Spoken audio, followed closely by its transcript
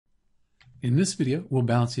In this video, we'll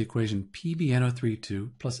balance the equation PbNO3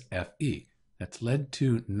 plus Fe. That's lead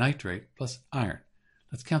 2 nitrate plus iron.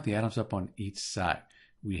 Let's count the atoms up on each side.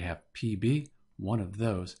 We have Pb, one of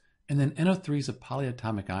those, and then NO3 is a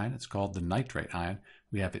polyatomic ion. It's called the nitrate ion.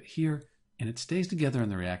 We have it here, and it stays together in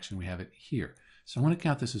the reaction. We have it here. So I want to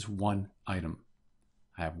count this as one item.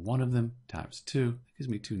 I have one of them times 2. That gives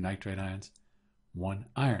me 2 nitrate ions. 1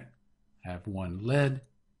 iron. I have 1 lead.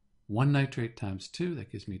 1 nitrate times 2, that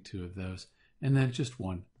gives me 2 of those, and then just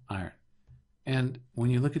 1 iron. And when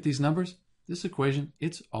you look at these numbers, this equation,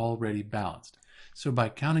 it's already balanced. So by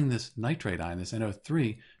counting this nitrate ion, this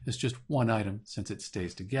NO3, as just one item, since it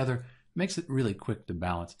stays together, makes it really quick to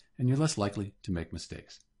balance, and you're less likely to make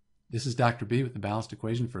mistakes. This is Dr. B with the balanced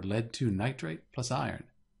equation for lead 2 nitrate plus iron,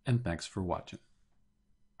 and thanks for watching.